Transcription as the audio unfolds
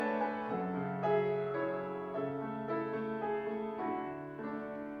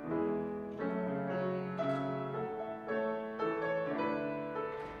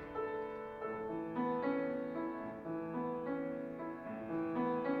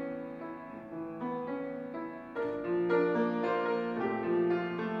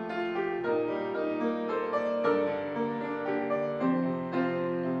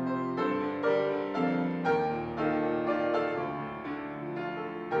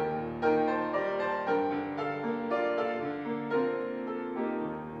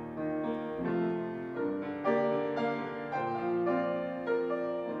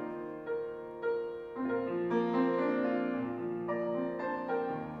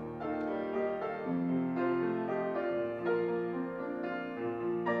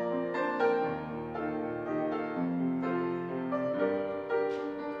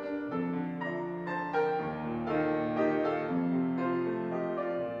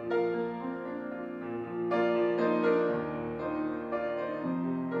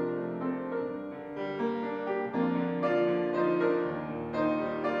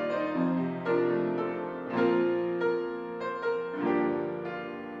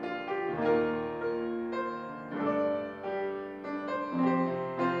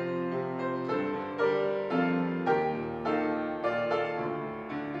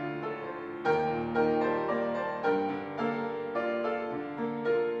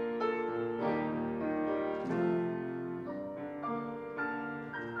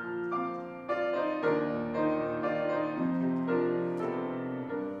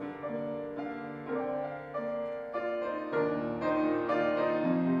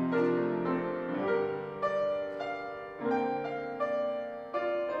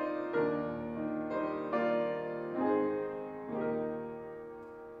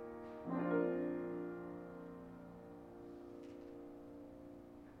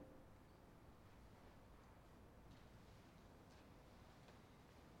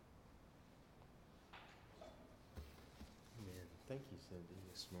Thank you, Cindy,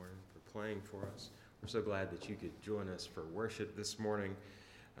 this morning for playing for us. We're so glad that you could join us for worship this morning.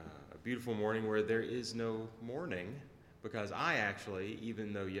 A beautiful morning where there is no morning, because I actually,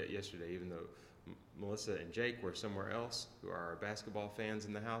 even though Melissa and Jake were somewhere else, who are our basketball fans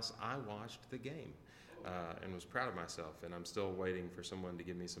in the house, I watched the game and was proud of myself. And I'm still waiting for someone to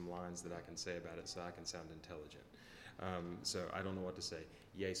give me some lines that I can say about it so I can sound intelligent. So I don't know what to say.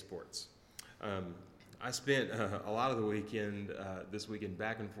 Yay, sports. I spent a lot of the weekend, this weekend,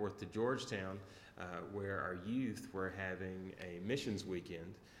 back and forth to Georgetown, where our youth were having a missions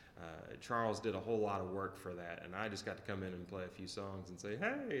weekend. Charles did a whole lot of work for that, and I just got to come in and play a few songs and say,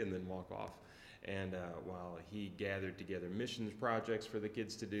 hey, and then walk off. And while he gathered together missions projects for the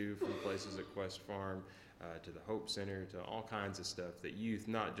kids to do, from places at Quest Farm to the Hope Center, to all kinds of stuff that youth,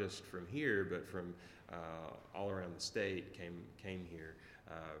 not just from here, but from all around the state, came here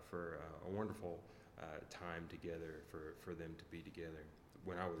for a wonderful time together for them to be together.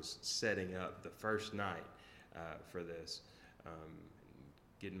 When I was setting up the first night for this,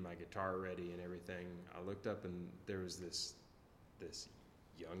 getting my guitar ready and everything, I looked up and there was this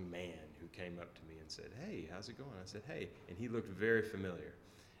young man who came up to me and said, hey, how's it going? I said, hey, and he looked very familiar.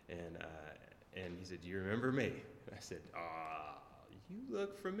 And he said, do you remember me? I said, you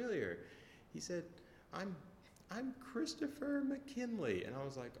look familiar. He said, I'm Christopher McKinley. And I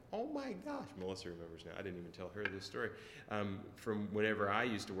was like, oh my gosh. Melissa remembers now. I didn't even tell her this story. From whenever I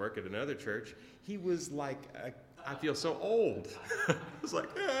used to work at another church, he was like, I feel so old. I was like,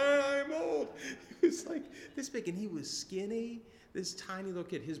 I'm old. He was like this big, and he was skinny, this tiny little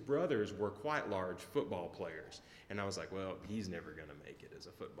kid. His brothers were quite large football players. And I was like, well, he's never going to make it as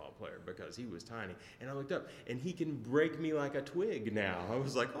a football player because he was tiny. And I looked up, and he can break me like a twig now. I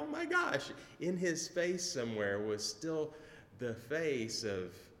was like, oh my gosh. In his face somewhere was still the face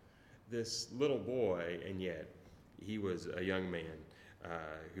of this little boy, and yet he was a young man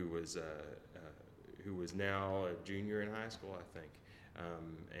who was now a junior in high school, I think.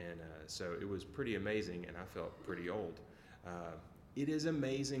 So it was pretty amazing, and I felt pretty old. It is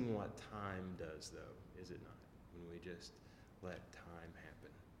amazing what time does, though, is it not? When we just let time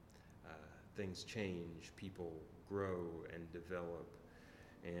happen. Things change, people grow and develop,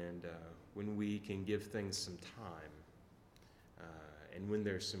 and when we can give things some time, and when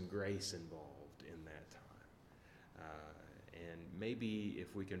there's some grace involved in that time, and maybe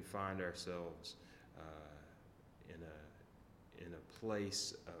if we can find ourselves in a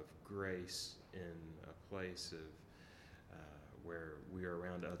place of grace, in a place of where we are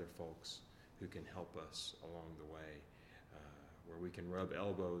around other folks who can help us along the way, where we can rub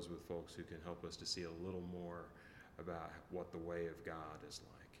elbows with folks who can help us to see a little more about what the way of God is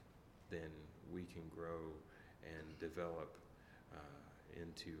like, then we can grow and develop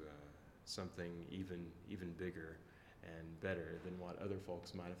into something even bigger and better than what other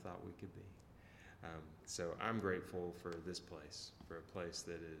folks might have thought we could be. So I'm grateful for this place, for a place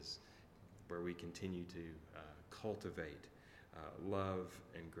that is where we continue to cultivate love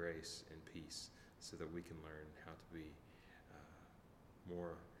and grace and peace, so that we can learn how to be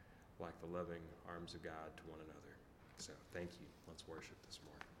more like the loving arms of God to one another. So thank you. Let's worship this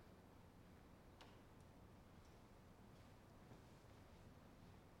morning.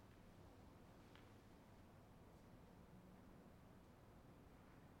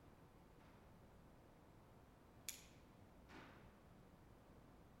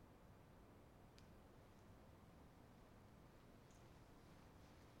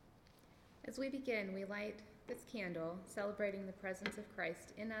 As we begin, we light this candle, celebrating the presence of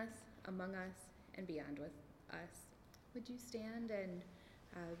Christ in us, among us, and beyond with us. Would you stand and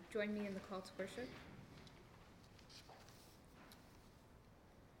join me in the call to worship?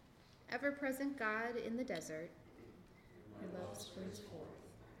 Ever-present God in the desert, your love springs forth.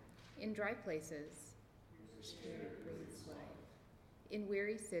 In dry places, your spirit breathes life. In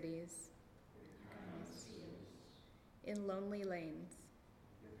weary cities, kindness heals. In lonely lanes,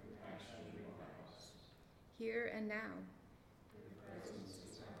 here and now, your presence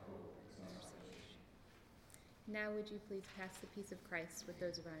is our hope and our salvation. Now would you please pass the peace of Christ with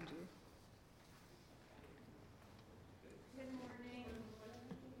those around you? Good morning.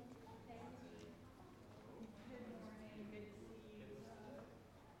 Thank you. Good morning. Good to see you.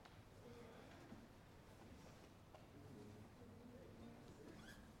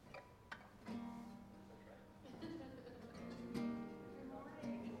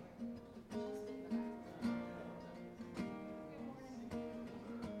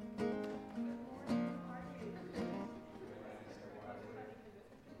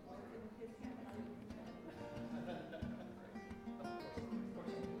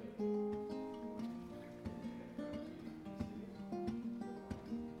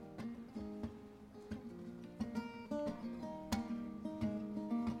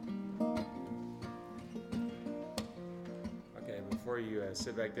 before you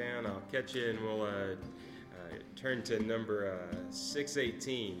sit back down, I'll catch you and we'll turn to number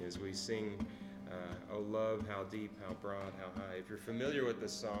 618 as we sing "Oh Love, How Deep, How Broad, How High." If you're familiar with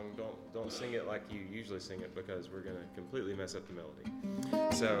this song, don't sing it like you usually sing it because we're going to completely mess up the melody.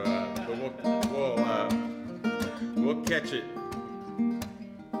 So, but we'll catch it.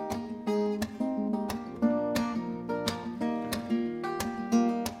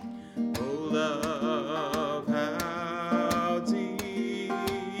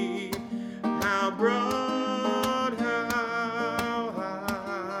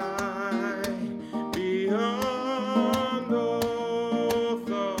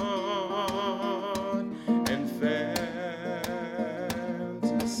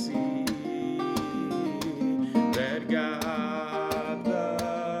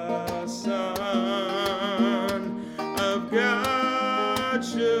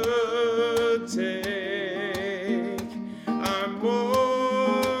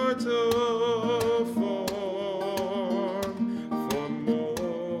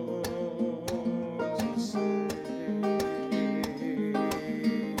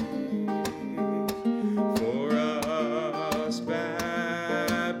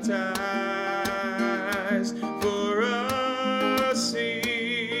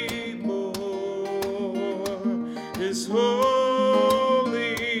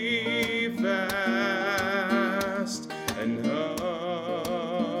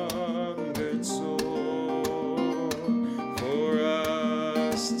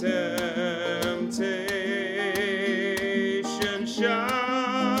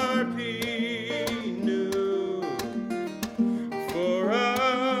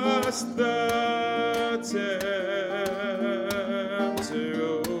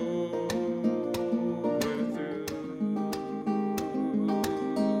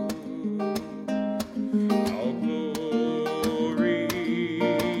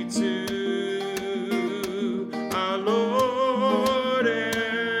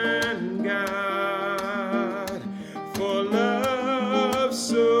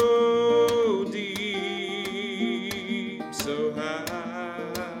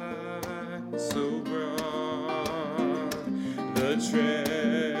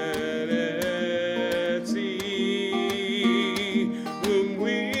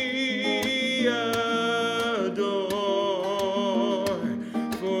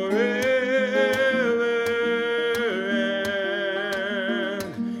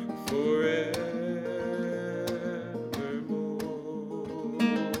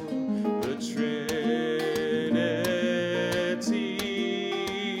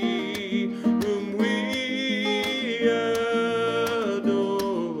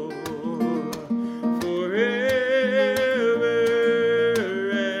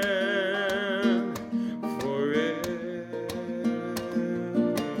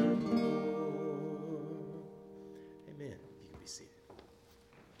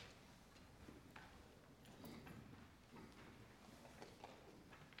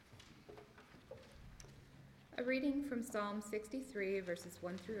 A reading from Psalm 63, verses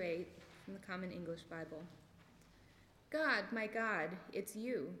 1 through 8 from the Common English Bible. God, my God, it's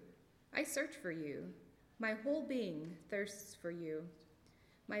you. I search for you. My whole being thirsts for you.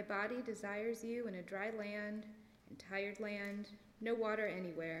 My body desires you in a dry land and tired land, no water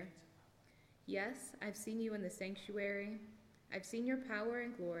anywhere. Yes, I've seen you in the sanctuary. I've seen your power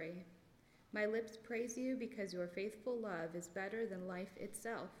and glory. My lips praise you because your faithful love is better than life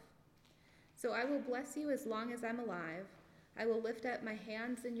itself. So I will bless you as long as I'm alive. I will lift up my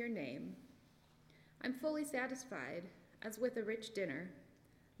hands in your name. I'm fully satisfied, as with a rich dinner.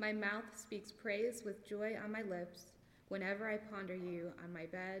 My mouth speaks praise with joy on my lips whenever I ponder you on my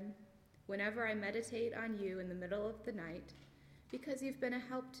bed, whenever I meditate on you in the middle of the night, because you've been a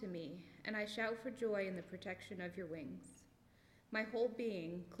help to me, and I shout for joy in the protection of your wings. My whole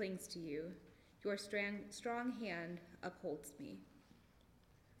being clings to you. Your strong hand upholds me.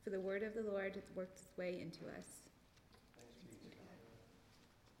 For the word of the Lord has worked its way into us.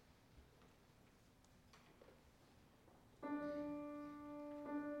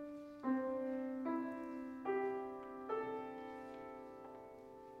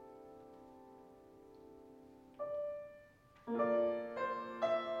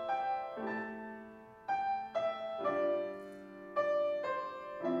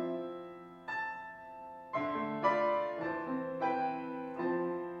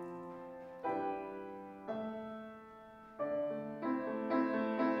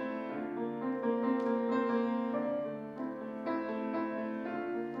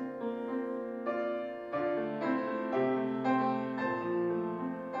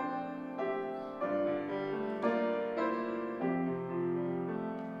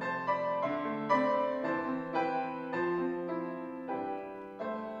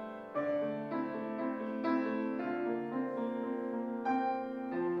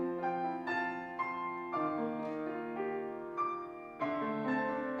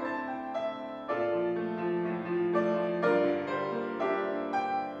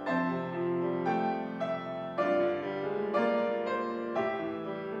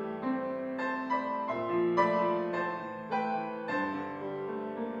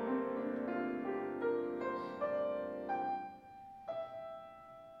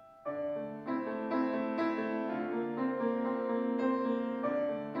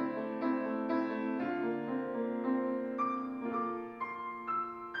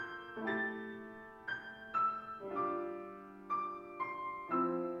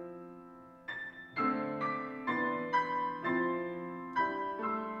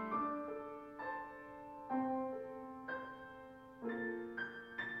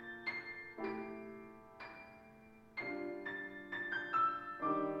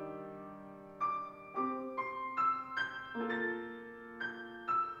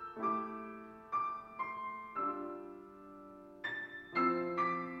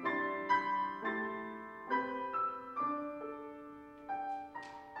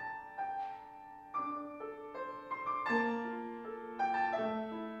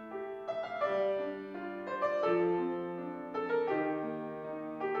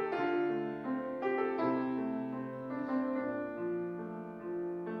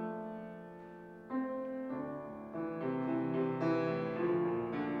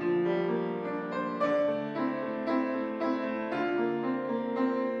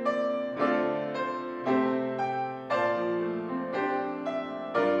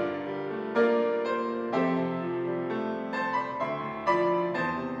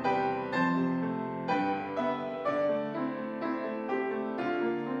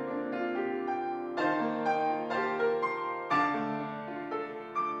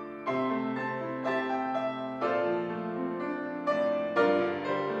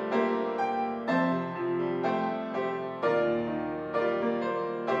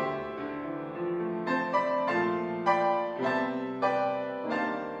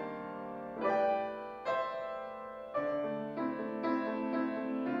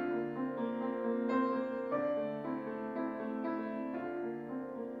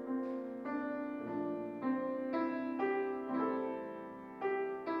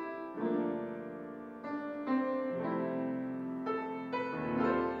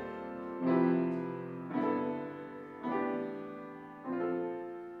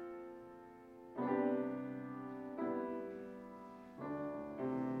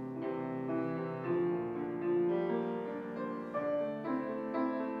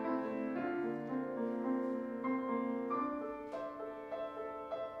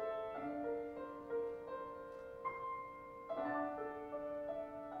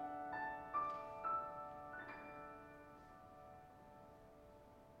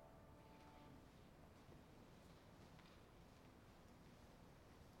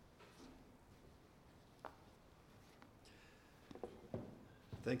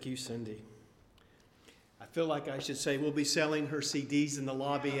 Thank you, Cindy. I feel like I should say we'll be selling her CDs in the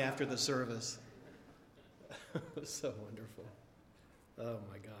lobby after the service. So wonderful. Oh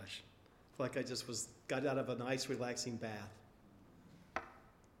my gosh. I feel like I just got out of a nice, relaxing bath.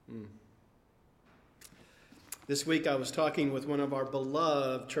 This week I was talking with one of our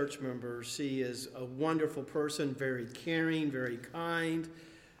beloved church members. She is a wonderful person, very caring, very kind.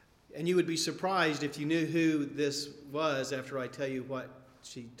 And you would be surprised if you knew who this was after I tell you what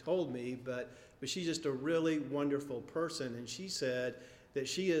she told me, but she's just a really wonderful person. And she said that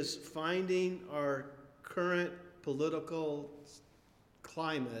she is finding our current political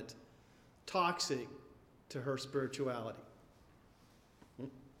climate toxic to her spirituality.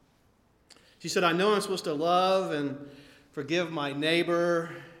 She said, I know I'm supposed to love and forgive my neighbor,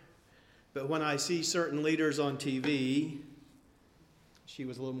 but when I see certain leaders on TV, she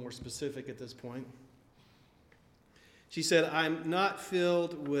was a little more specific at this point. She said, I'm not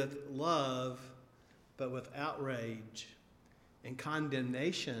filled with love, but with outrage and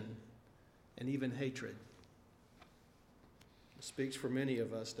condemnation and even hatred. It speaks for many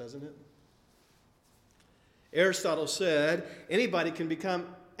of us, doesn't it? Aristotle said, anybody can become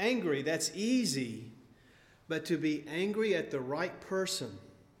angry. That's easy. But to be angry at the right person,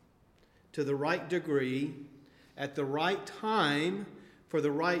 to the right degree, at the right time, for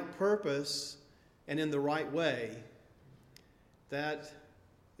the right purpose, and in the right way, that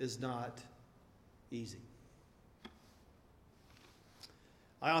is not easy.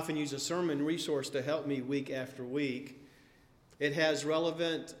 I often use a sermon resource to help me week after week. It has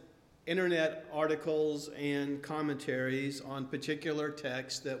relevant internet articles and commentaries on particular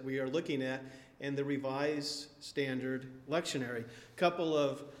texts that we are looking at in the Revised Standard Lectionary. A couple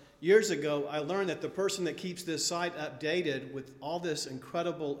of years ago, I learned that the person that keeps this site updated with all this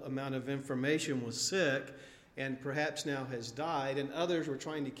incredible amount of information was sick and perhaps now has died, and others were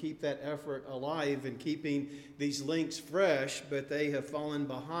trying to keep that effort alive and keeping these links fresh, but they have fallen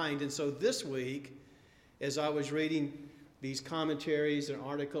behind. And so this week, as I was reading these commentaries and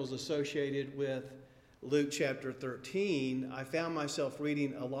articles associated with Luke chapter 13, I found myself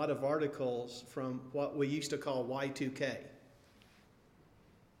reading a lot of articles from what we used to call Y2K.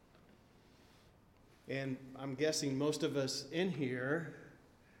 And I'm guessing most of us in here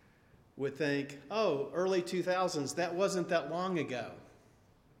would think, oh, early 2000s, that wasn't that long ago.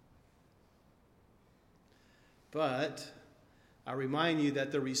 But I remind you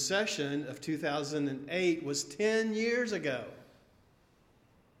that the recession of 2008 was 10 years ago.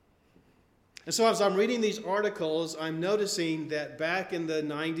 And so as I'm reading these articles, I'm noticing that back in the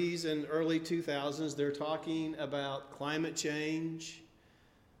 90s and early 2000s, they're talking about climate change,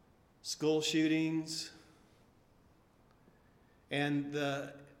 school shootings, and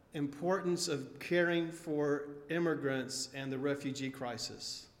the importance of caring for immigrants and the refugee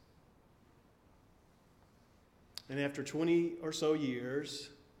crisis. And after 20 or so years,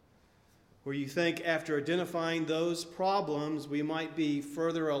 where you think after identifying those problems we might be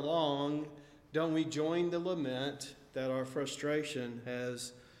further along, don't we join the lament that our frustration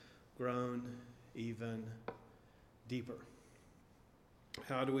has grown even deeper?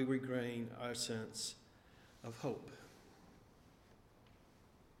 How do we regain our sense of hope?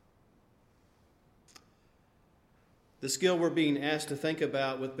 The skill we're being asked to think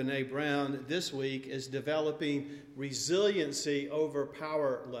about with Brene Brown this week is developing resiliency over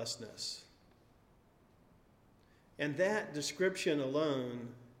powerlessness. And that description alone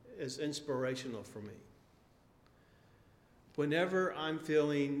is inspirational for me. Whenever I'm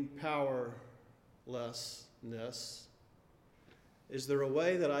feeling powerlessness, is there a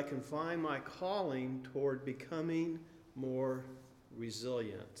way that I can find my calling toward becoming more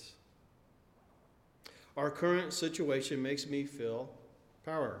resilient? Our current situation makes me feel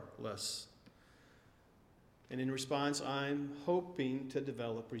powerless. And in response, I'm hoping to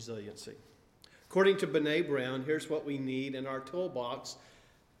develop resiliency. According to Brene Brown, here's what we need in our toolbox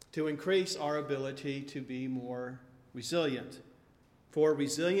to increase our ability to be more resilient. For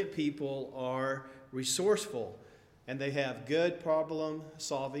resilient people are resourceful, and they have good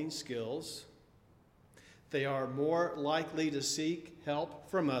problem-solving skills. They are more likely to seek help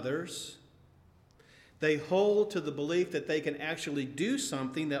from others. They hold to the belief that they can actually do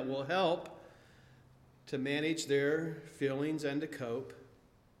something that will help to manage their feelings and to cope.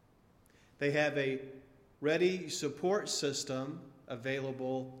 They have a ready support system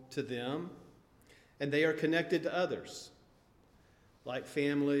available to them, and they are connected to others, like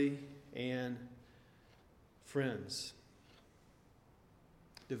family and friends.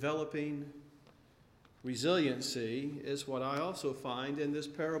 Developing resiliency is what I also find in this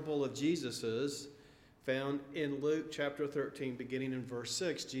parable of Jesus's found in Luke chapter 13, beginning in verse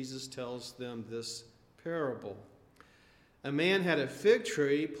 6. Jesus tells them this parable. A man had a fig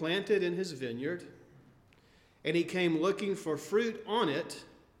tree planted in his vineyard, and he came looking for fruit on it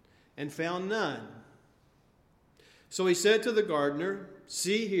and found none. So he said to the gardener,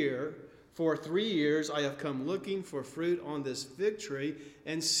 "See here, for 3 years I have come looking for fruit on this fig tree,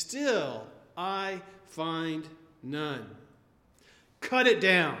 and still I find none. Cut it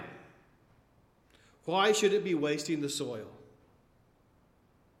down. Why should it be wasting the soil?"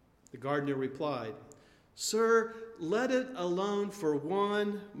 The gardener replied, "Sir, let it alone for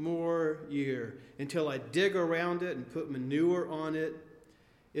 1 more year until I dig around it and put manure on it.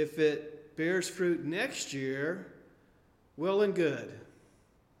 If it bears fruit next year, well and good.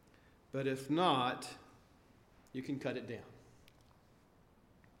 But if not, you can cut it down."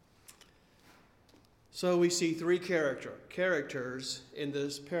 So we see 3 characters in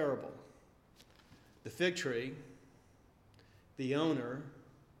this parable: the fig tree, the owner,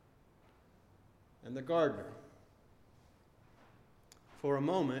 and the gardener. For a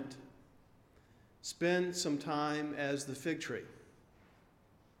moment, spend some time as the fig tree.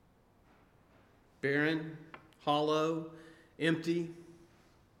 Barren, hollow, empty.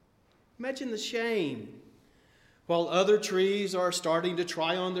 Imagine the shame. While other trees are starting to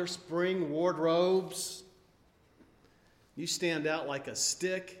try on their spring wardrobes, you stand out like a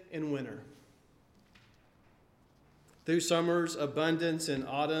stick in winter. Through summer's abundance and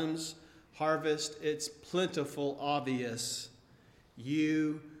autumn's harvest, it's plentiful, obvious.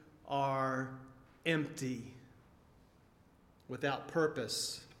 You are empty, without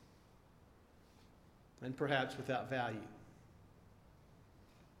purpose, and perhaps without value.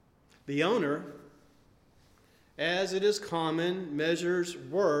 The owner, as it is common, measures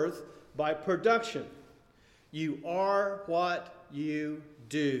worth by production. You are what you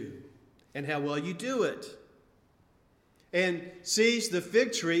do, and how well you do it, and sees the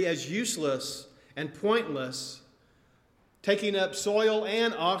fig tree as useless and pointless, taking up soil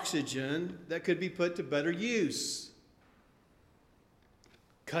and oxygen that could be put to better use.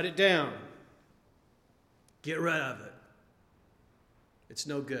 Cut it down. Get rid of it. It's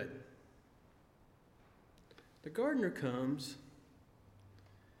no good. The gardener comes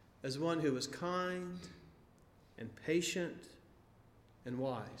as one who is kind and patient and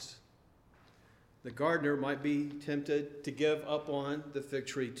wise. The gardener might be tempted to give up on the fig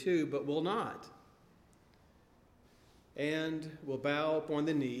tree too, but will not, and will bow upon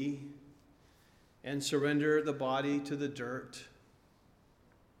the knee and surrender the body to the dirt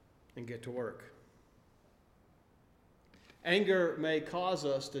and get to work. Anger may cause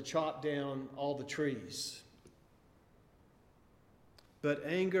us to chop down all the trees, but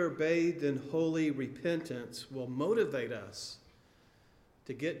anger bathed in holy repentance will motivate us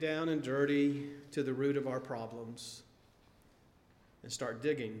to get down and dirty to the root of our problems and start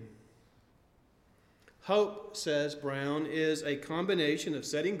digging. Hope, says Brown, is a combination of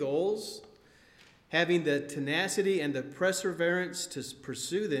setting goals, having the tenacity and the perseverance to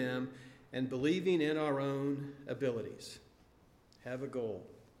pursue them, and believing in our own abilities. Have a goal.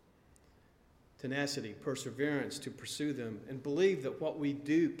 Tenacity, perseverance to pursue them, and believe that what we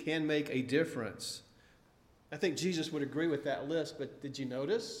do can make a difference. I think Jesus would agree with that list, but did you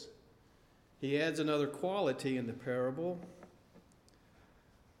notice? He adds another quality in the parable.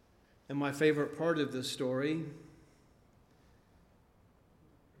 And my favorite part of this story,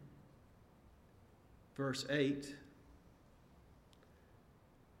 verse 8,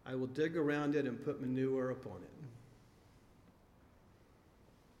 I will dig around it and put manure upon it.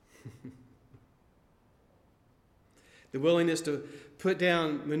 The willingness to put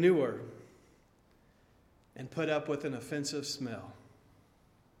down manure and put up with an offensive smell.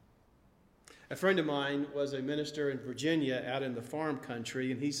 A friend of mine was a minister in Virginia out in the farm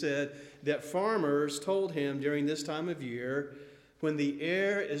country, and he said that farmers told him during this time of year, when the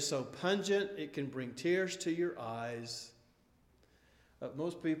air is so pungent it can bring tears to your eyes,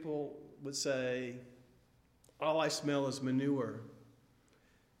 most people would say, all I smell is manure.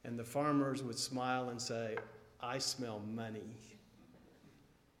 And the farmers would smile and say, I smell money.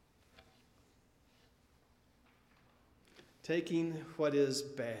 Taking what is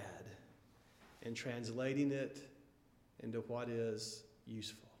bad and translating it into what is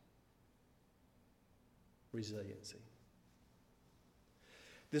useful. Resiliency.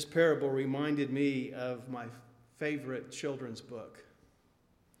 This parable reminded me of my favorite children's book,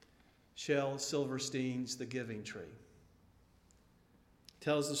 Shel Silverstein's The Giving Tree. It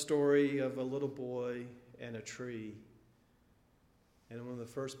tells the story of a little boy and a tree. And on one of the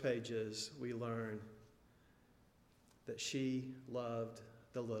first pages, we learn that she loved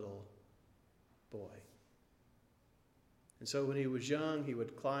the little boy. And so when he was young, he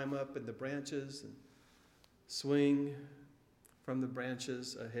would climb up in the branches and swing from the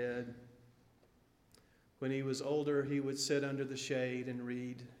branches ahead. When he was older, he would sit under the shade and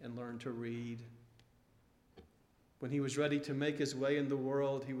read and learn to read. When he was ready to make his way in the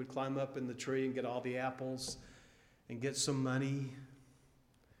world, he would climb up in the tree and get all the apples and get some money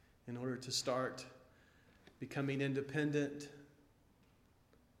in order to start becoming independent.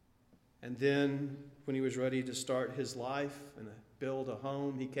 And then when he was ready to start his life and build a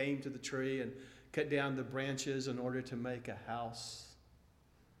home, he came to the tree and cut down the branches in order to make a house.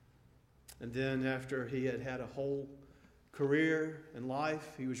 And then after he had had a whole career and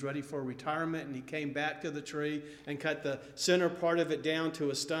life, he was ready for retirement, and he came back to the tree and cut the center part of it down to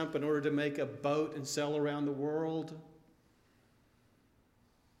a stump in order to make a boat and sail around the world.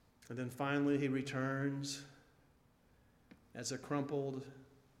 And then finally he returns as a crumpled,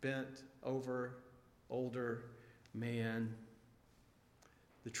 bent over older man.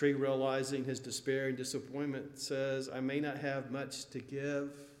 The tree, realizing his despair and disappointment, says, I may not have much to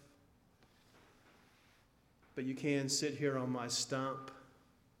give, but you can sit here on my stump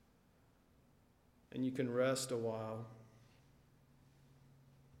and you can rest a while.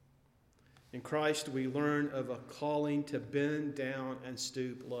 In Christ, we learn of a calling to bend down and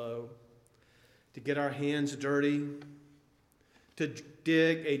stoop low, to get our hands dirty, to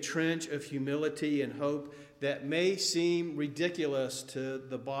dig a trench of humility and hope that may seem ridiculous to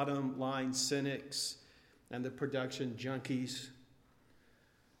the bottom line cynics and the production junkies.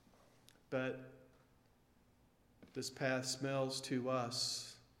 But this path smells to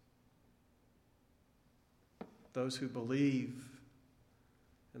us, those who believe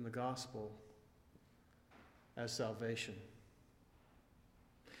in the gospel, as salvation.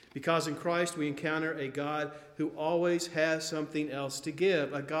 Because in Christ we encounter a God who always has something else to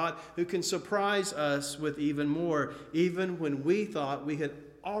give, a God who can surprise us with even more, even when we thought we had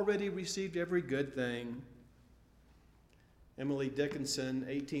already received every good thing. Emily Dickinson,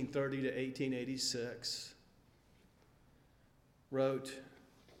 1830 to 1886, wrote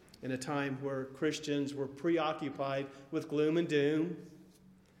in a time where Christians were preoccupied with gloom and doom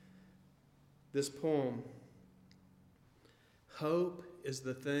this poem: hope is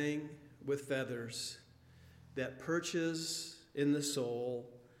the thing with feathers that perches in the soul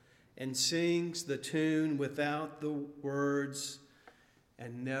and sings the tune without the words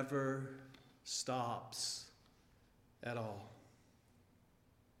and never stops at all.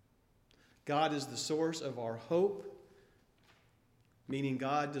 God is the source of our hope, meaning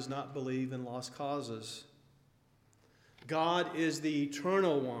God does not believe in lost causes. God is the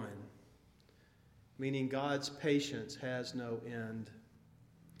eternal one, meaning God's patience has no end.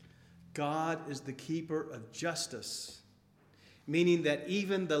 God is the keeper of justice, meaning that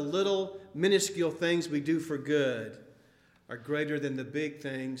even the little minuscule things we do for good are greater than the big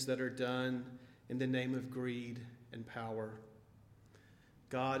things that are done in the name of greed and power.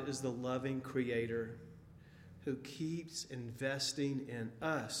 God is the loving creator who keeps investing in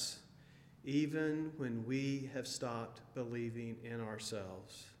us even when we have stopped believing in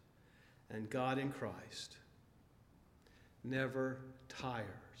ourselves. And God in Christ never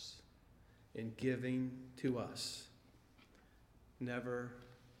tires in giving to us, never,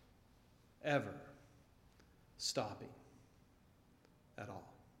 ever stopping at all.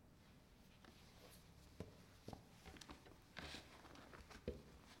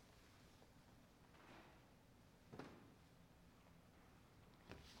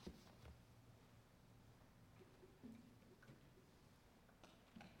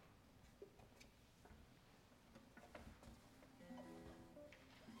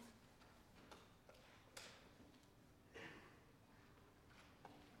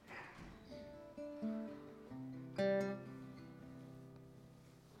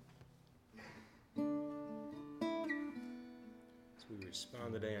 We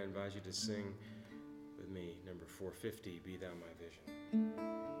respond today. I invite you to sing with me number 450, Be Thou My Vision.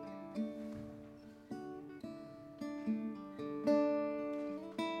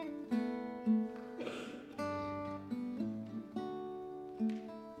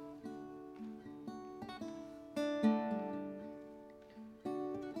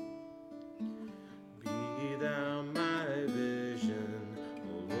 Be thou my vision,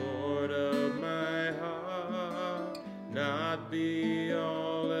 O Lord of my heart, not be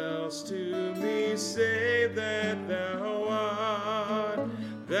all else to me, save that thou art.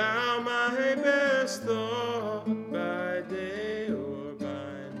 Thou my best thought by day or by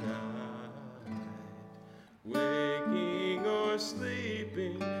night, waking or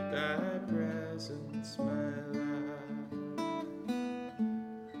sleeping, thy presence my life.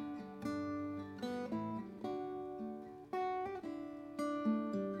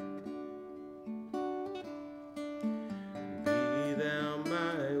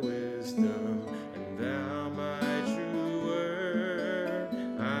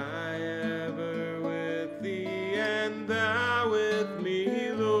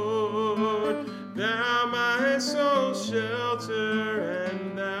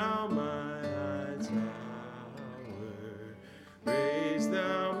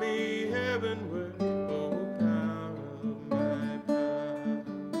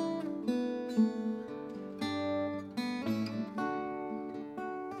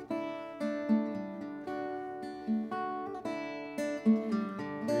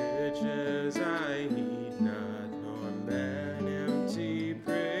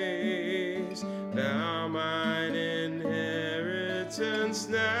 since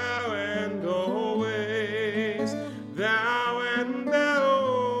now and always. Thou and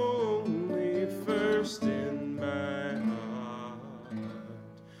thou only, first in my heart.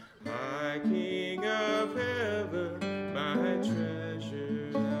 High King of heaven, my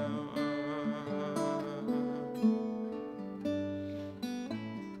treasure thou art.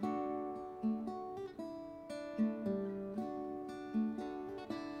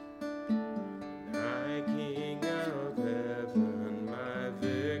 High King of heaven, my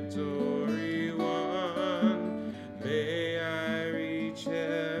victory won. May I reach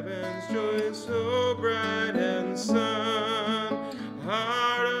heaven's joy so bright and sun.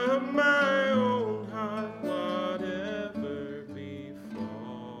 Heart of my own heart, whatever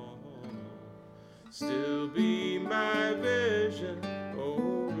befall, still be my vision, O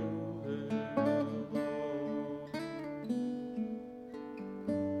ruler of all.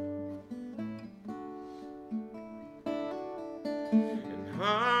 And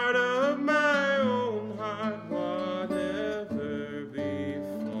heart of my own heart, whatever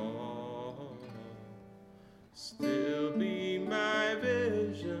befall, still be my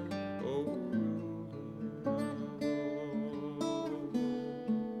vision, O ruler of all.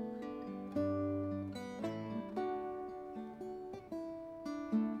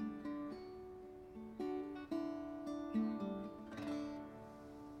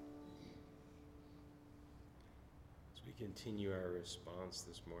 As we continue our response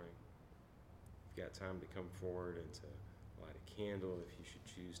this morning, you've got time to come forward and to light a candle if you should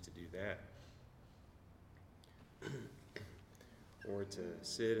choose to do that. Or to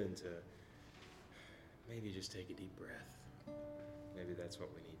sit and to maybe just take a deep breath. Maybe that's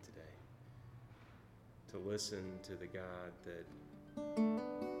what we need today. To listen to the God that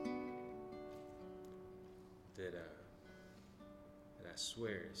I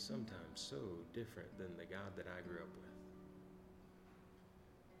swear is sometimes so different than the God that I grew up with.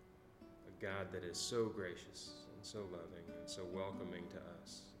 A God that is so gracious and so loving and so welcoming to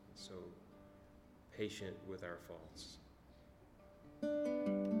us, and so patient with our faults. That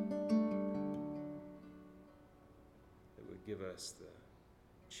would give us the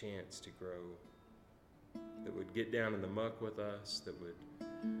chance to grow, that would get down in the muck with us, that would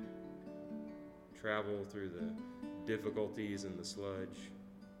travel through the difficulties and the sludge.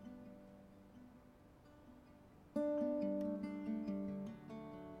 That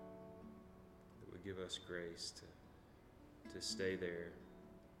would give us grace to stay there,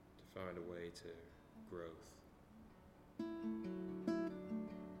 to find a way to growth.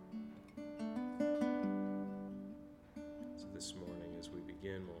 So this morning, as we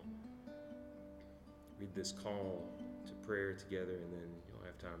begin, we'll read this call to prayer together, and then you'll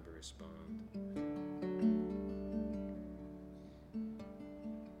have time to respond.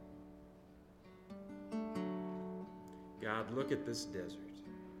 God, look at this desert.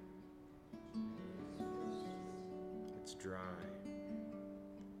 It's dry.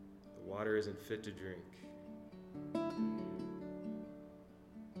 The water isn't fit to drink.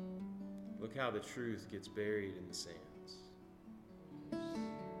 Look how the truth gets buried in the sands.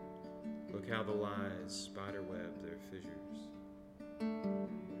 Look how the lies spiderweb their fissures.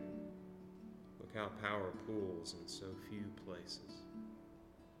 Look how power pools in so few places.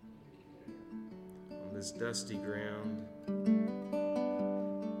 On this dusty ground,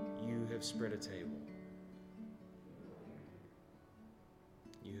 you have spread a table.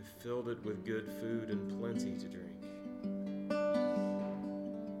 You have filled it with good food and plenty to drink. You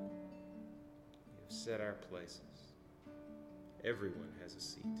have set our places. Everyone has a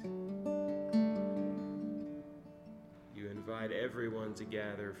seat. You invite everyone to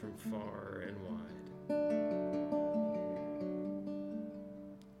gather from far and wide.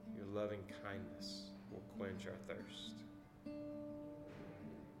 Your loving kindness will quench our thirst. Your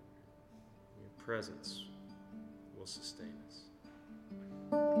presence will sustain us.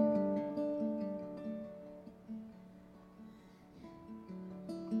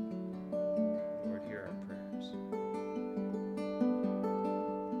 Lord, hear our prayers.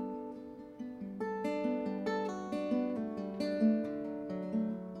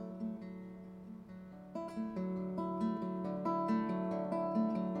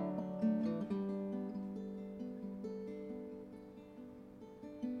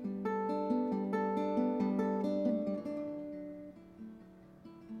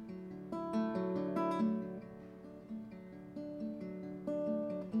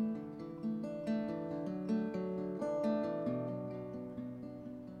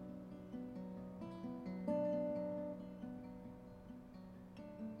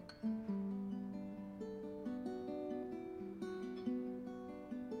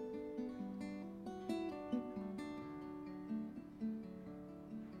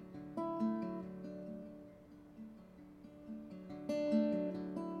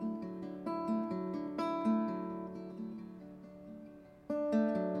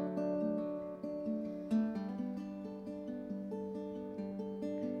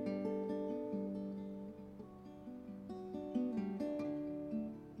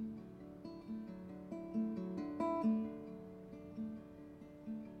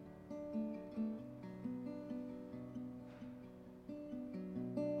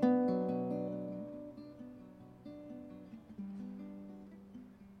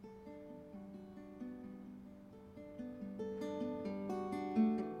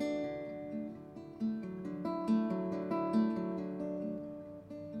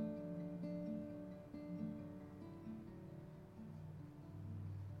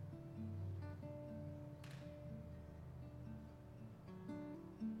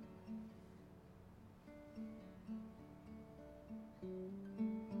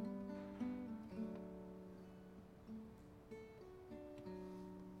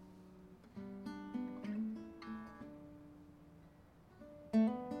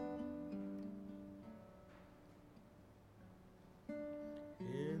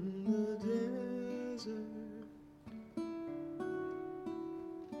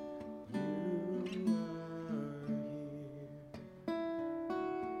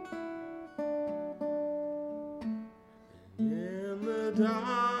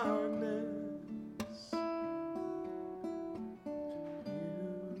 darkness,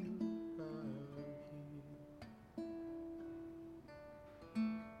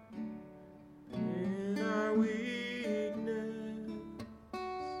 in our weakness,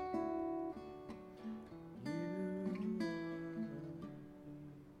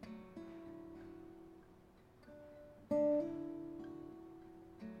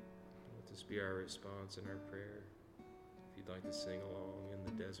 let this be our response and our prayer. If you'd like to sing along in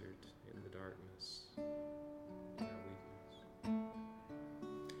the desert, in the darkness, in our weakness.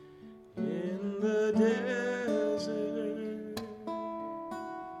 In the desert,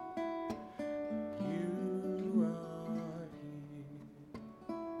 you are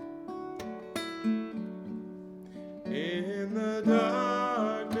here. In the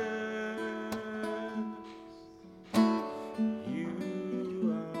darkness, you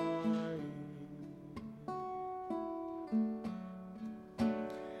are here.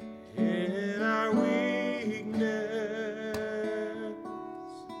 In our weakness,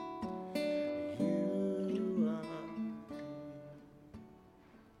 you are here.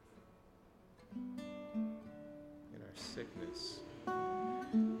 In our sickness,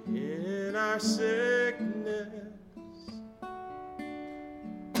 in our sickness,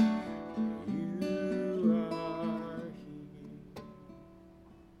 you are here.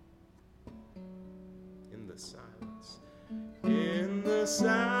 In the silence, in the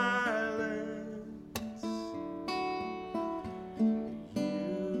silence,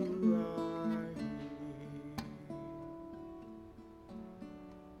 you are here.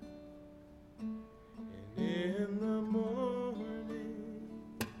 And in the morning,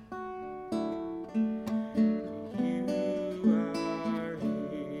 you are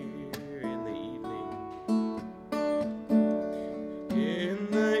here. In the evening, in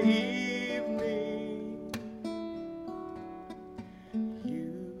the evening, you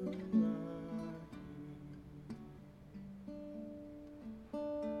are here.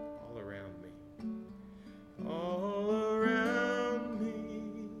 All around me, all around me,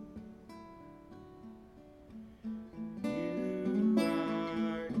 you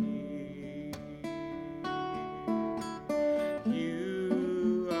are here.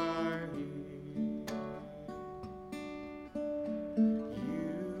 You are here.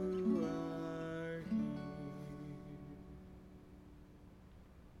 You are here.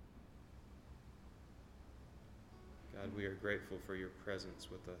 God, we are grateful for your presence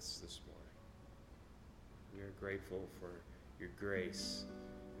with us this morning. We are grateful for your grace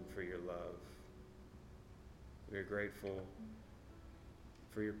and for your love. We are grateful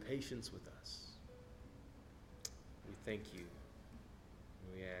for your patience with us. We thank you,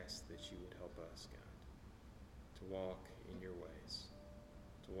 and we ask that you would help us, God, to walk in your ways,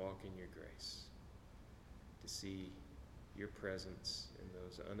 to walk in your grace, to see your presence in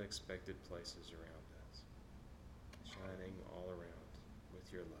those unexpected places around us, shining all around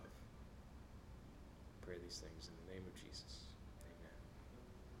with your love. Pray these things in the name of Jesus. Amen.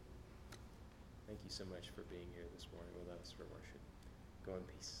 Thank you so much for being here this morning with us for worship. Go in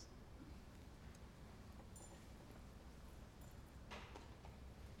peace.